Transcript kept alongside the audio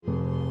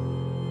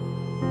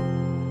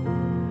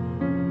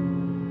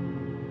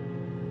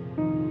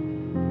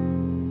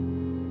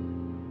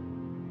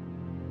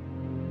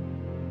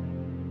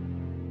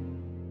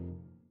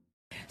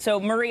So,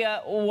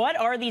 Maria, what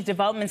are these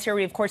developments here?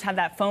 We, of course, had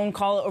that phone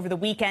call over the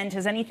weekend.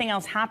 Has anything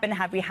else happened?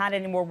 Have we had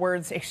any more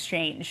words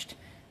exchanged?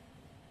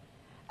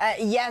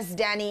 Yes,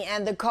 Danny,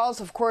 and the calls,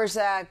 of course,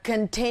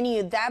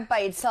 continue. That by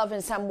itself, in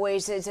some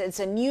ways, it's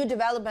a new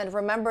development.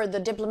 Remember,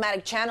 the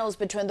diplomatic channels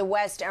between the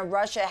West and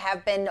Russia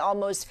have been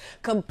almost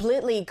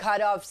completely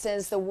cut off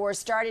since the war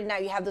started. Now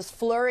you have this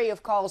flurry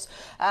of calls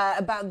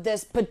about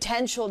this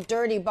potential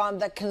dirty bomb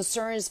that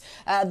concerns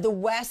the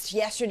West.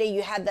 Yesterday,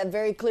 you had that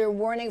very clear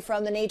warning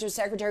from the NATO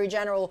Secretary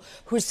General,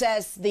 who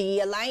says the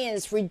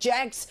alliance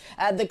rejects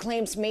the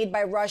claims made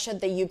by Russia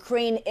that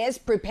Ukraine is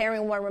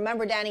preparing one.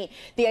 Remember, Danny,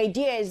 the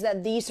idea is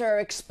that these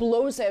are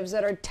explosives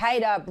that are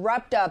tied up,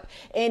 wrapped up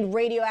in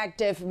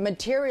radioactive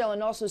material,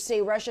 and also say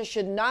Russia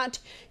should not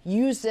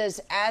use this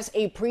as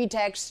a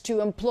pretext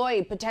to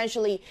employ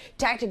potentially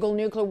tactical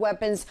nuclear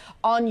weapons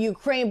on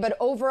Ukraine. But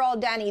overall,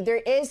 Danny, there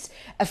is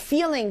a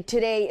feeling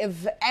today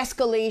of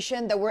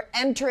escalation, that we're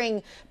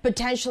entering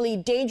potentially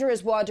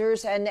dangerous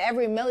waters, and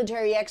every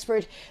military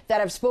expert that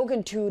I've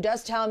spoken to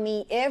does tell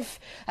me if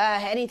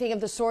anything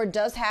of the sort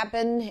does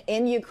happen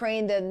in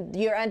Ukraine, then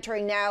you're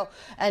entering now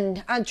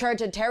an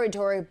uncharted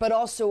territory, but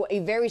also a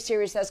very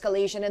serious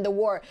escalation in the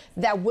war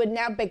that would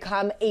now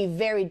become a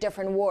very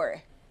different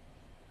war.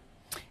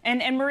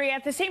 And Maria,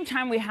 at the same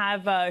time, we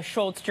have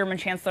Scholz, German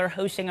Chancellor,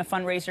 hosting a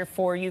fundraiser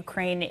for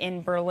Ukraine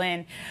in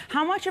Berlin.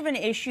 How much of an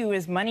issue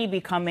is money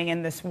becoming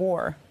in this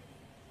war?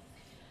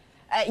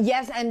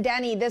 Yes, and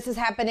Danny, this is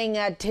happening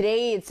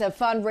today. It's a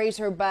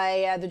fundraiser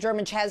by the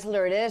German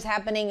Chancellor. It is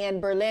happening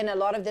in Berlin. A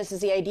lot of this is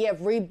the idea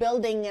of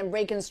rebuilding and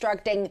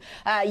reconstructing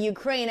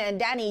Ukraine. And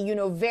Danny, you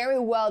know very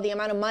well the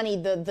amount of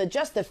money,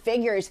 just the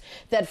figures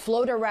that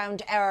float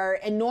around are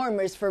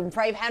enormous, from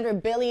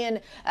 $500 billion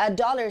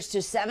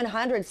to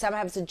 700. Some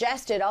have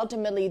suggested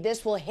ultimately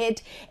this will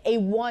hit a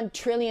 $1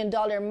 trillion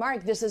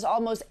mark. This is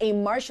almost a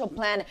Marshall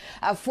Plan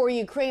for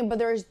Ukraine. But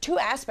there's two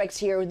aspects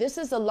here. This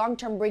is the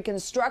long-term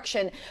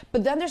reconstruction,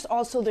 but then there's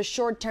also the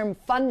short-term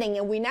funding,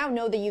 and we now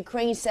know that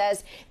Ukraine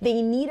says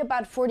they need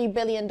about $40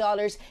 billion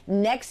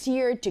next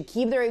year to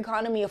keep their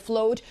economy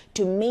afloat,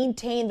 to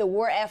maintain the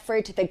war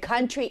effort. The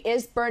country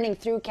is burning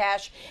through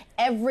cash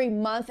every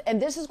month,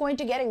 and this is going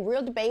to get a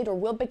real debate, or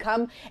will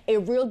become a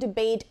real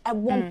debate at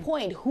one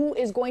point. Who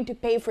is going to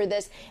pay for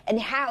this,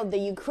 and how? The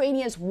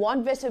Ukrainians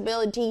want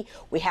visibility.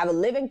 We have a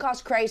living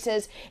cost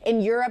crisis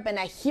in Europe, and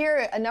I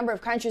hear a number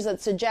of countries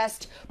that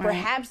suggest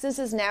perhaps this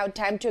is now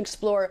time to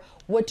explore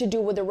what to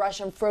do with the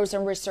Russian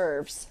frozen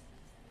reserves.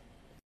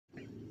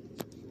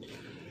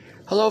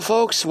 Hello,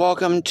 folks.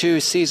 Welcome to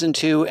Season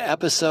 2,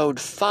 Episode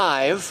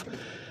 5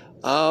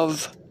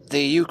 of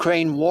the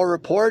Ukraine War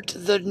Report,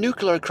 The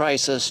Nuclear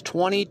Crisis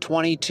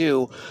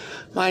 2022.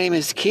 My name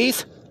is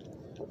Keith,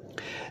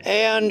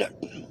 and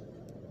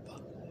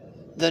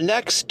the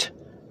next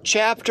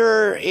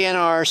chapter in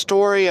our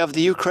story of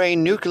the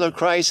Ukraine nuclear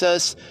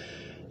crisis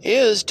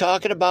is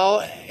talking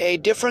about a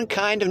different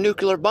kind of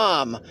nuclear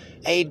bomb,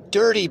 a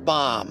dirty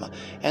bomb.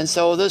 And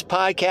so this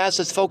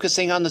podcast is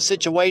focusing on the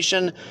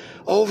situation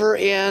over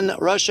in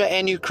Russia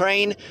and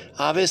Ukraine.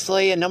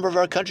 Obviously, a number of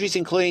our countries,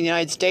 including the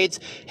United States,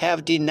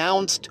 have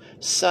denounced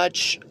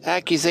such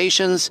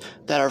accusations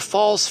that are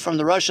false from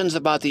the Russians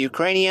about the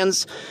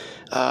Ukrainians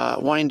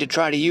wanting to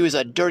try to use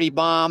a dirty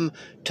bomb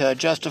to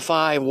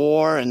justify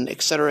war, and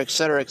et cetera, et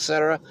cetera, et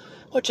cetera,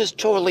 which is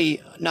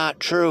totally not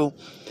true.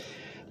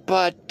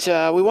 But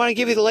we want to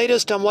give you the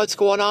latest on what's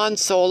going on,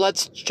 so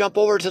let's jump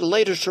over to the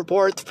latest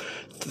report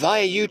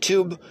via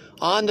YouTube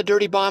on the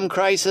dirty bomb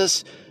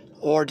crisis,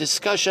 or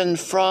discussion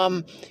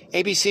from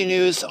ABC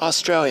News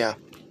Australia.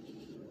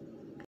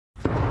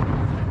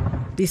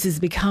 This has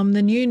become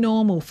the new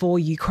normal for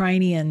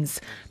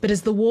Ukrainians. But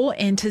as the war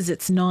enters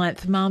its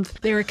 9th month,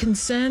 there are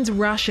concerns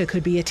Russia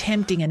could be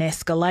attempting an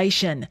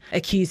escalation,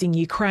 accusing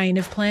Ukraine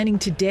of planning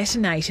to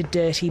detonate a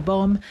dirty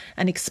bomb,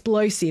 an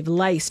explosive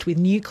laced with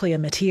nuclear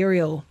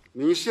material.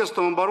 The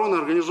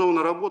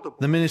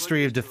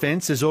Ministry of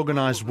Defence has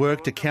organised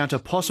work to counter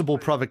possible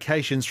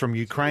provocations from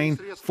Ukraine.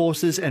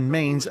 Forces and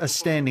means are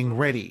standing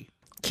ready.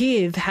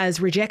 Kyiv has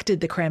rejected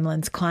the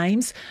Kremlin's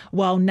claims,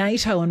 while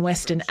NATO and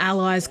Western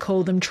allies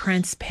call them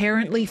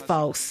transparently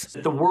false.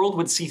 The world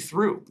would see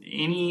through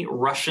any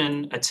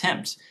Russian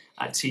attempt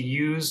to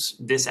use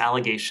this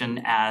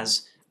allegation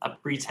as a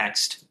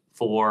pretext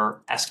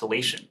for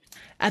escalation.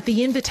 At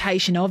the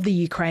invitation of the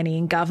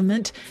Ukrainian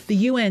government,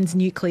 the UN's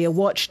nuclear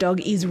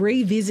watchdog is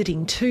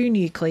revisiting 2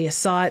 nuclear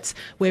sites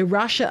where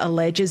Russia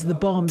alleges the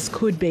bombs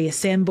could be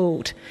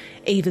assembled,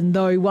 even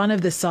though one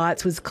of the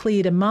sites was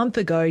cleared a month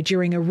ago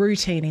during a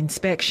routine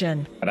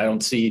inspection. And I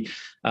don't see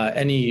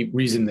any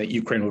reason that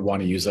Ukraine would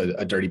want to use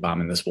a dirty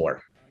bomb in this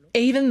war.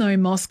 Even though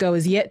Moscow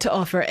is yet to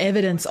offer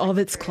evidence of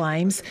its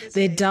claims,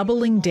 they're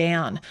doubling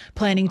down,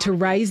 planning to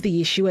raise the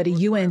issue at a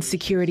UN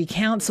Security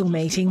Council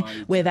meeting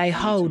where they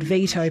hold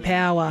veto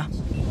power.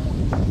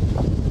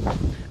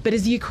 But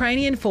as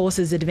Ukrainian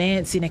forces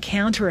advance in a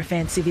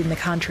counter-offensive in the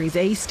country's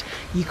east,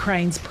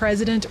 Ukraine's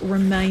president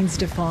remains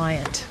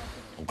defiant.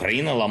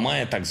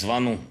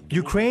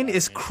 Ukraine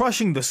is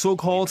crushing the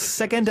so-called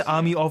Second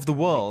Army of the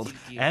world,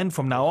 and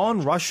from now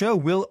on, Russia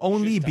will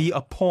only be a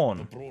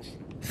pawn.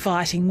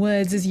 Fighting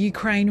words as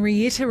Ukraine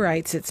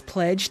reiterates its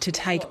pledge to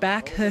take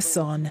back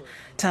Kherson.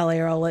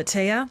 Talia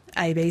Olatia,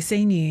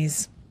 ABC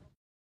News.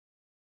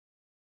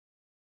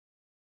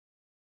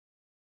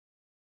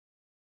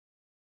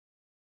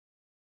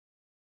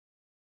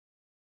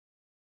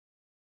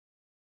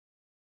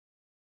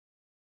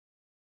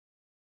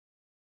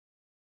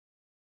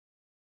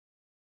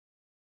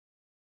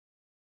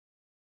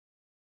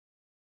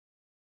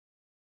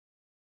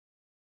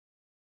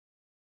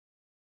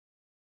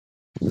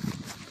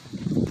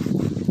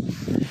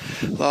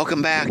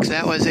 Welcome back.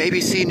 That was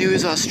ABC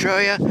News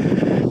Australia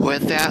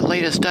with that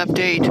latest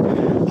update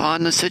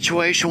on the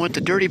situation with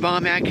the dirty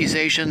bomb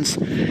accusations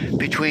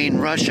between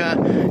Russia,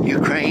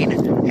 Ukraine,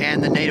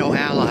 and the NATO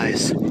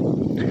allies.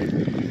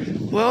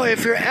 Well,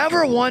 if you're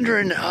ever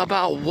wondering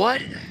about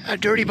what a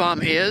dirty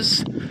bomb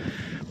is,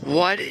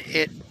 what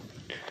it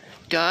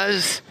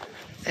does,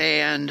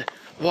 and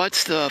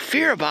what's the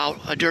fear about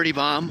a dirty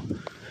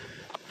bomb,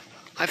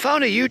 I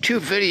found a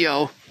YouTube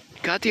video,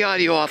 got the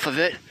audio off of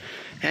it,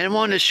 and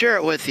wanted to share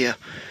it with you.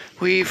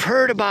 We've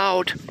heard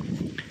about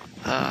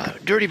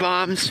dirty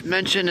bombs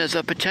mentioned as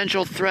a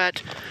potential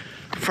threat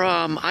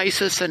from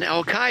ISIS and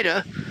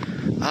Al-Qaeda,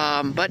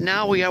 but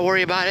now we got to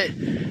worry about it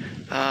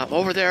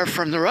over there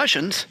from the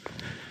Russians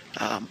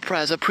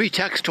as a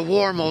pretext to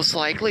war, most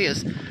likely,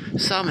 as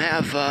some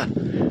have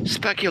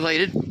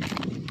speculated.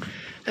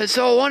 And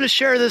so I want to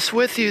share this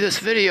with you, this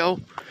video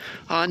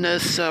on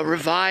this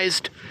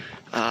revised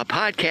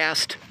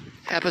podcast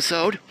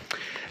episode.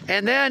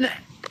 And then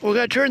we're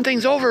going to turn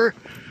things over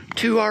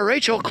to our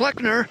Rachel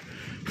Kleckner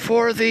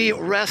for the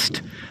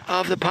rest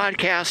of the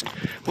podcast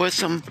with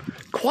some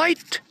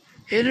quite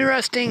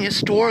interesting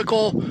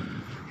historical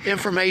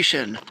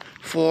information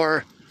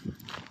for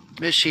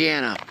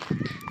Michiana.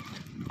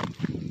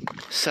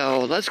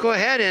 So let's go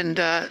ahead and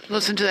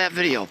listen to that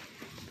video.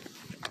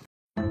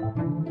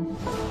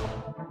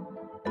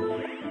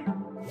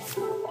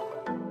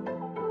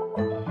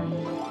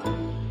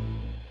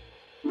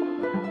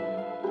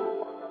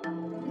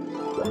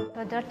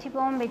 A dirty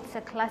bomb, it's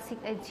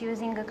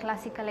using a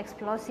classical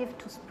explosive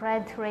to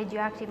spread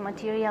radioactive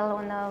material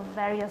on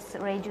various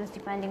radius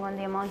depending on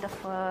the amount of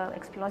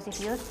explosive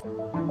used.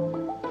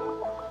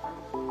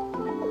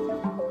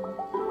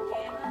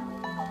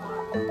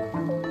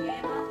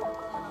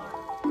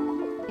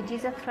 It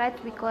is a threat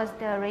because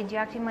the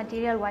radioactive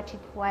material, once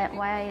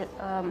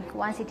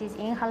it is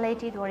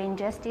inhalated or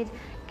ingested,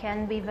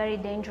 can be very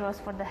dangerous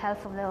for the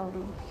health of the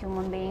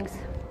human beings.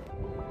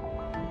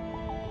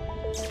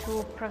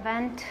 To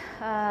prevent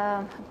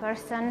a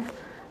person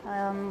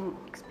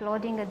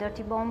exploding a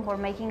dirty bomb or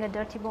making a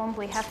dirty bomb,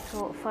 we have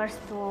to first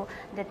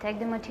detect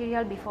the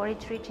material before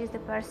it reaches the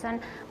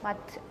person. But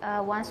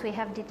once we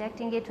have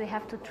detecting it, we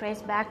have to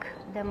trace back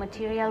the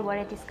material where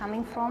it is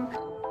coming from.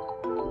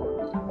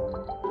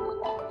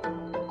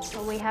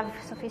 So we have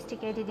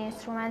sophisticated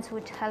instruments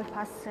which help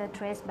us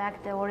trace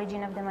back the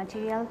origin of the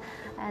material,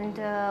 and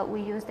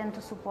we use them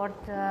to support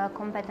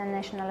competent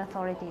national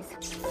authorities.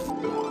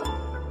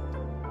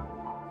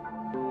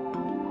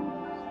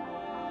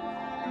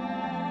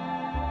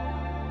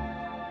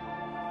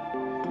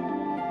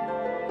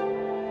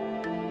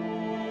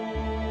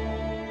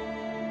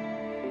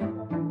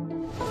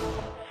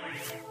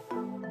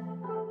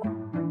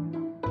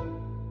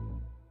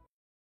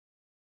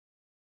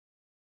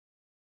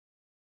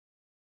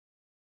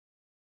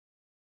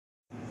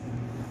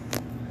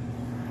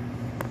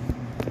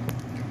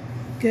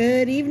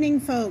 Good evening,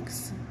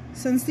 folks.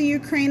 Since the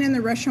Ukraine and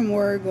the Russian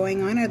war are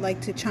going on, I'd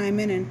like to chime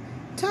in and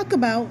talk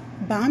about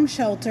bomb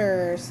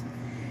shelters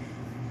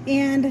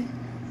and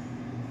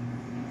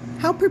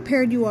how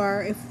prepared you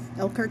are if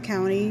Elkhart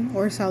County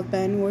or South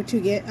Bend were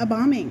to get a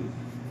bombing.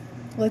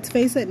 Let's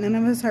face it, none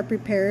of us are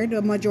prepared.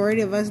 A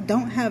majority of us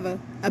don't have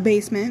a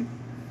basement.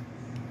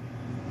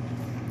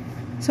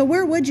 So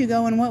where would you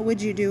go and what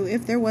would you do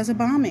if there was a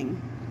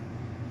bombing?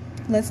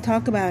 Let's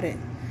talk about it.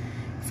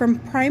 From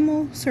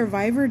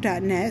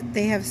primalsurvivor.net,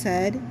 they have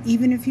said,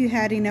 even if you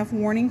had enough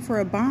warning for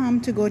a bomb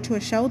to go to a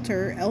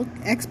shelter,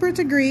 experts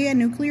agree a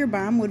nuclear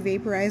bomb would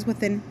vaporize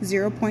within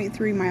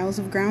 0.3 miles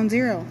of ground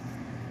zero.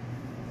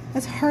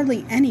 That's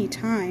hardly any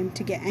time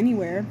to get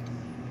anywhere.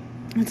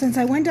 And since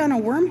I went down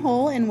a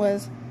wormhole and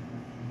was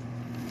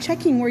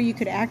checking where you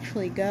could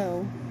actually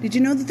go, did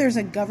you know that there's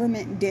a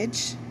government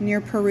ditch near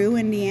Peru,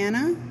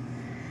 Indiana?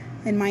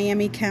 In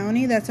Miami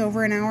County, that's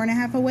over an hour and a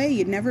half away.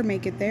 You'd never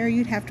make it there.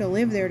 You'd have to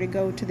live there to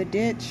go to the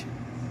ditch.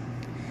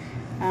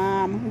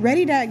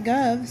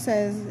 Ready.gov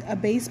says a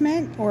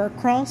basement or a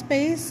crawl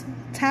space,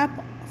 top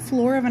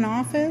floor of an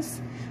office,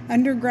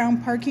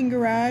 underground parking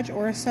garage,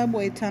 or a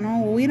subway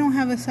tunnel. Well, we don't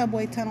have a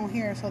subway tunnel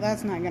here, so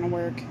that's not going to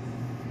work.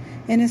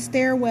 In a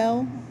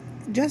stairwell,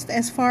 just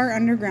as far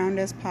underground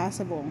as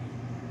possible.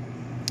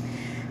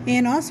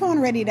 And also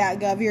on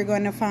Ready.gov, you're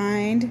going to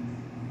find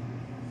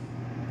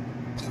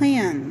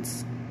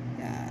plans,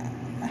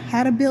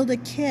 how to build a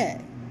kit,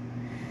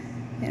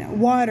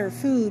 water,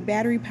 food,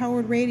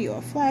 battery-powered radio,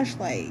 a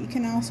flashlight. You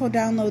can also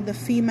download the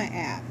FEMA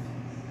app.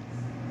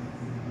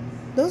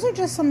 Those are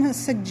just some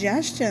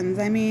suggestions.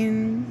 I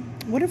mean,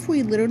 what if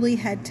we literally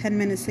had 10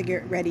 minutes to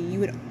get ready? You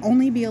would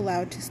only be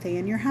allowed to stay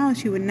in your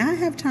house. You would not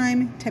have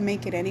time to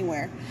make it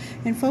anywhere.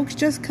 And folks,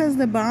 just because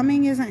the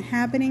bombing isn't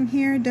happening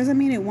here doesn't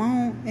mean it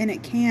won't, and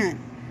it can't.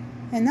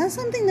 And that's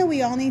something that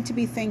we all need to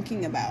be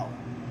thinking about.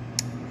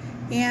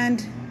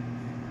 And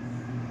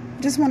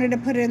just wanted to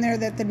put in there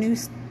that the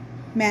news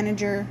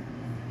manager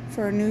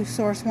for News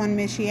Source 1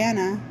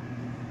 Michiana,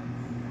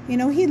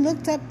 he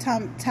looked up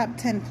top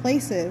 10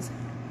 places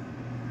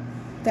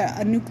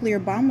that a nuclear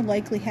bomb would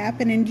likely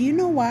happen. And do you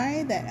know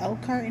why that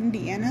Elkhart,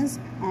 Indiana's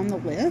on the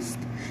list?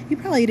 You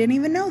probably didn't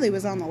even know they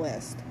was on the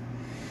list.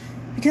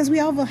 Because we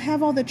all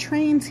have all the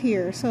trains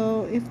here.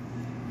 So if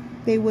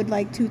they would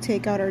like to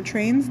take out our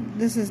trains,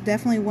 this is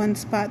definitely one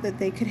spot that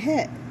they could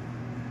hit.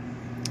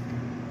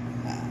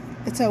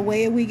 It's a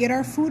way we get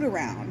our food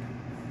around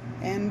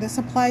and the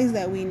supplies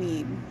that we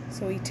need.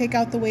 So we take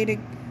out the way to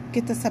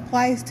get the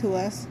supplies to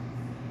us,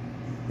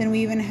 then we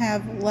even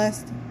have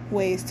less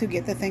ways to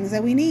get the things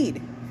that we need.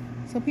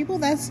 So people,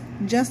 that's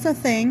just a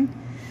thing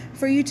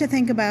for you to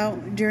think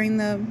about during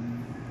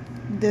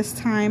this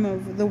time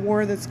of the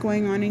war that's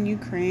going on in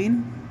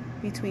Ukraine,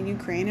 between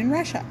Ukraine and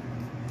Russia.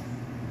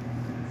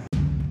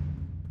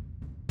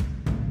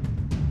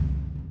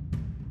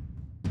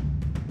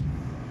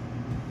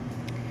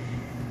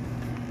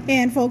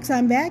 And folks,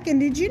 I'm back. And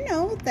did you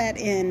know that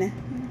in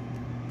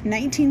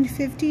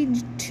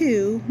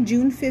 1952,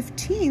 June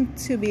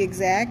 15th to be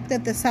exact,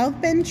 that the South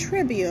Bend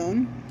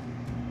Tribune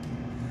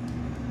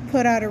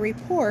put out a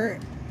report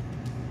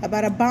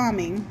about a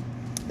bombing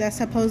that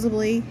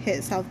supposedly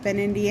hit South Bend,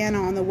 Indiana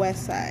on the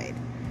west side.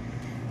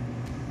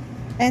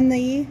 And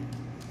the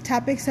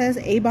topic says,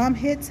 A bomb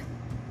hits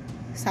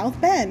South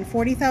Bend,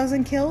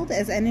 40,000 killed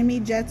as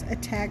enemy jets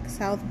attack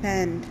South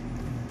Bend.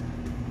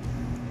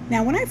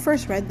 Now, when I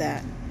first read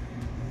that,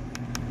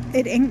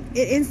 it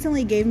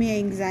instantly gave me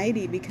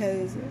anxiety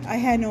because I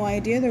had no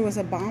idea there was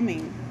a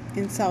bombing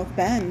in South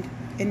Bend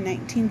in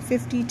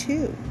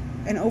 1952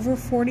 and over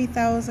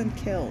 40,000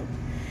 killed.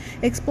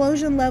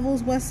 Explosion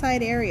levels West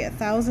Side area,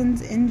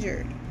 thousands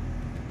injured.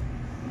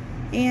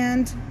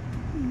 And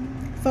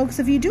folks,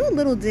 if you do a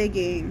little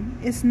digging,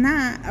 it's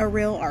not a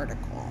real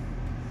article.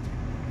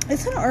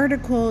 It's an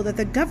article that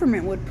the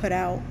government would put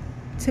out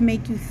to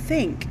make you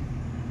think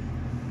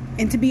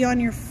and to be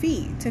on your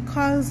feet, to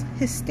cause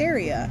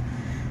hysteria.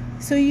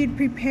 So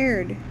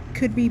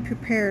could be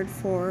prepared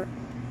for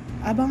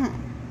a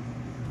bomb.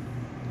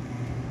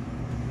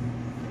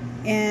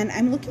 And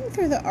I'm looking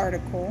through the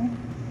article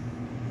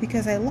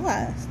because I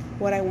lost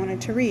what I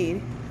wanted to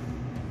read.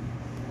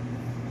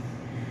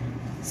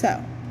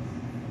 So,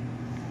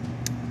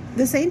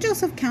 the St.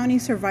 Joseph County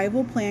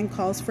Survival Plan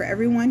calls for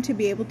everyone to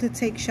be able to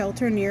take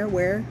shelter near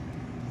where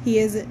he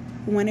is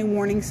when a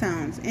warning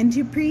sounds, and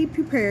to be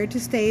prepared to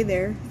stay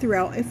there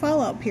throughout a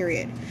fallout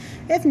period,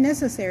 if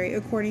necessary,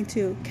 according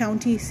to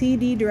County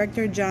CD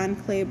Director John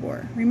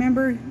Claiborne.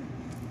 Remember,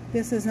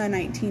 this is a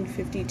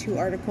 1952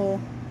 article.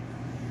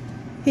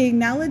 He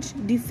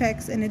acknowledged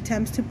defects and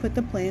attempts to put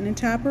the plan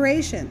into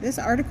operation. This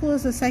article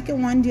is the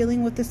second one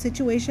dealing with the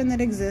situation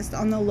that exists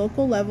on the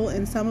local level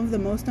in some of the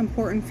most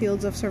important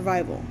fields of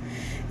survival.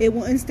 It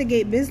will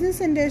instigate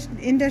business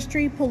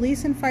industry,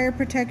 police and fire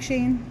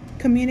protection,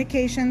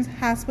 communications,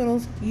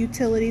 hospitals,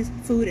 utilities,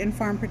 food and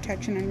farm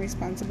protection and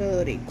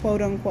responsibility,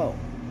 quote unquote.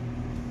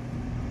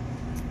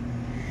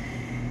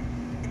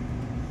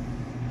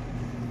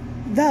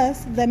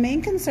 Thus, the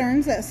main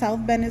concerns that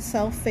South Bend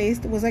itself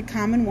faced was a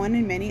common one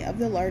in many of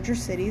the larger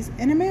cities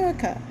in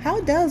America.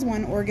 How does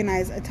one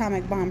organize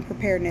atomic bomb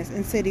preparedness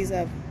in cities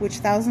of which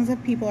thousands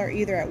of people are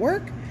either at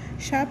work,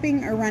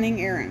 shopping, or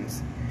running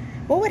errands?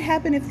 What would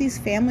happen if these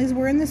families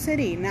were in the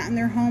city, not in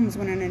their homes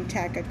when an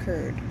attack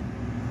occurred?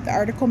 The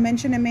article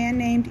mentioned a man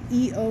named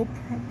E.O.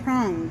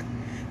 Prong,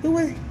 who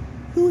was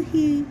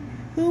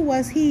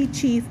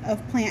chief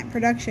of plant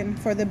production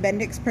for the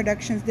Bendix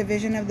Productions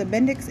division of the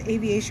Bendix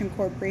Aviation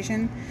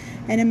Corporation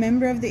and a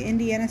member of the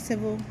Indiana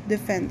Civil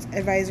Defense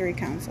Advisory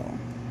Council.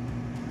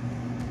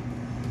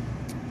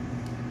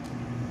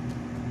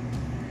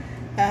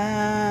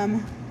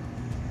 I'm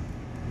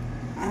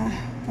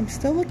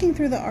still looking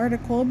through the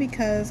article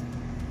because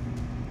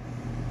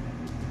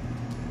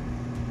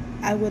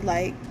I would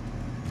like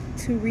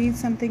to read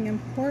something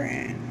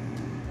important.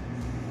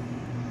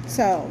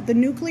 So, the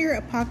nuclear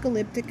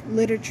apocalyptic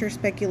literature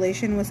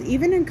speculation was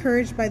even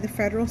encouraged by the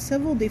Federal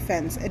Civil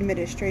Defense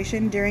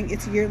Administration during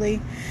its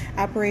yearly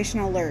Operation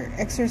Alert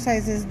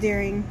exercises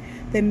during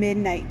the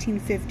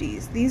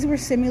mid-1950s. These were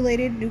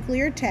simulated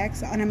nuclear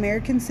attacks on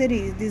American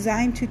cities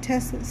designed to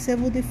test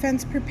civil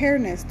defense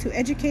preparedness to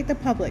educate the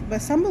public,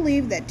 but some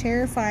believe that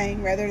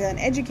terrifying rather than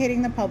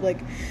educating the public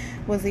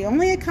was the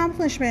only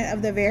accomplishment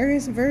of the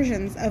various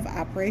versions of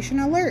Operation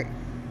Alert.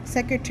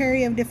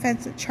 Secretary of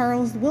Defense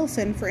Charles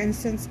Wilson, for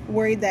instance,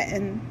 worried that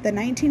in the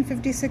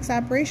 1956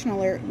 Operation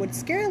Alert would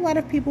scare a lot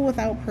of people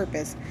without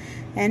purpose.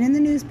 And in the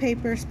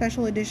newspaper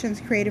special editions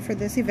created for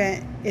this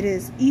event, it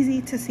is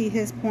easy to see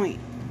his point.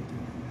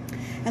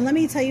 And let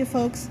me tell you,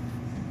 folks,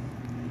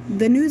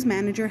 the news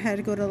manager had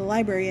to go to the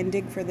library and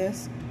dig for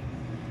this,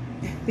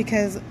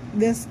 because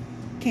this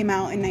came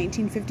out in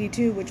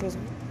 1952, which was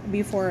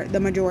before the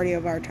majority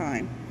of our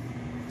time.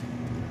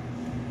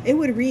 It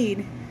would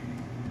read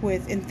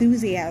with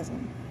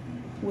enthusiasm,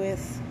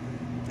 with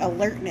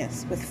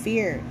alertness, with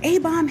fear.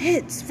 A-bomb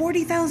hits,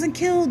 40,000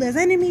 killed as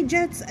enemy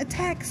jets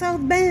attack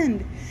South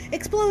Bend.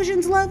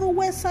 Explosions level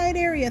West Side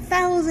area,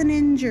 thousands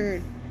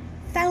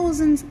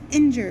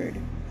injured.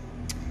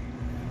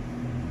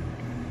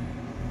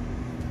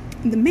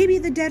 Maybe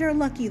the dead are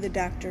lucky, the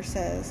doctor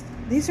says.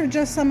 These are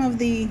just some of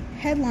the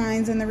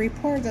headlines and the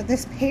report that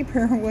this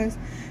paper was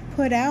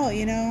put out,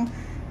 you know.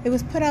 It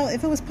was put out,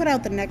 if it was put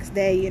out the next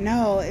day, you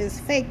know, is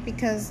fake,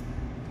 because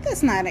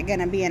that's not going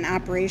to be an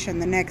operation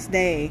the next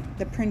day,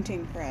 the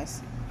printing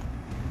press.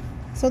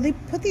 So they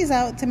put these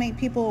out to make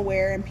people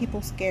aware and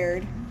people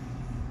scared,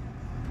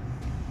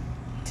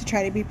 to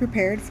try to be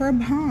prepared for a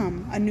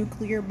bomb, a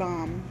nuclear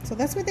bomb. So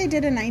that's what they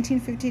did in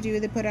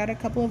 1952. They put out a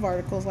couple of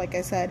articles, like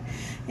I said,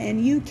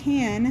 and you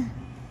can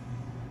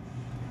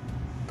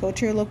go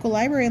to your local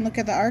library and look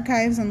at the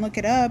archives and look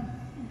it up,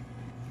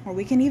 or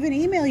we can even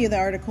email you the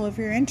article if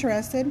you're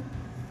interested.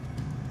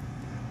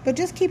 But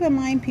just keep in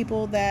mind,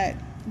 people, that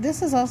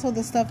this is also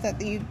the stuff that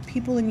the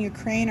people in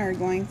Ukraine are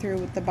going through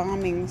with the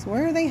bombings.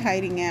 Where are they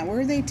hiding at? Where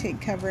are they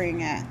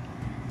covering at?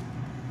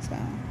 So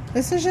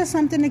this is just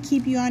something to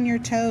keep you on your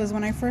toes.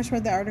 When I first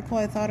read the article,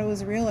 I thought it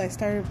was real. I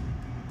started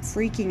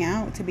freaking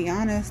out, to be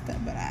honest.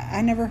 But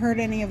I never heard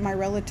any of my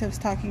relatives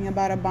talking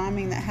about a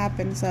bombing that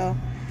happened. So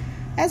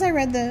as I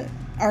read the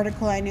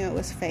article, I knew it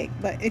was fake.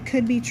 But it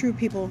could be true,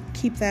 people.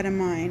 Keep that in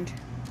mind.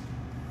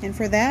 And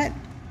for that,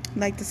 I'd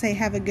like to say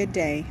have a good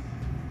day.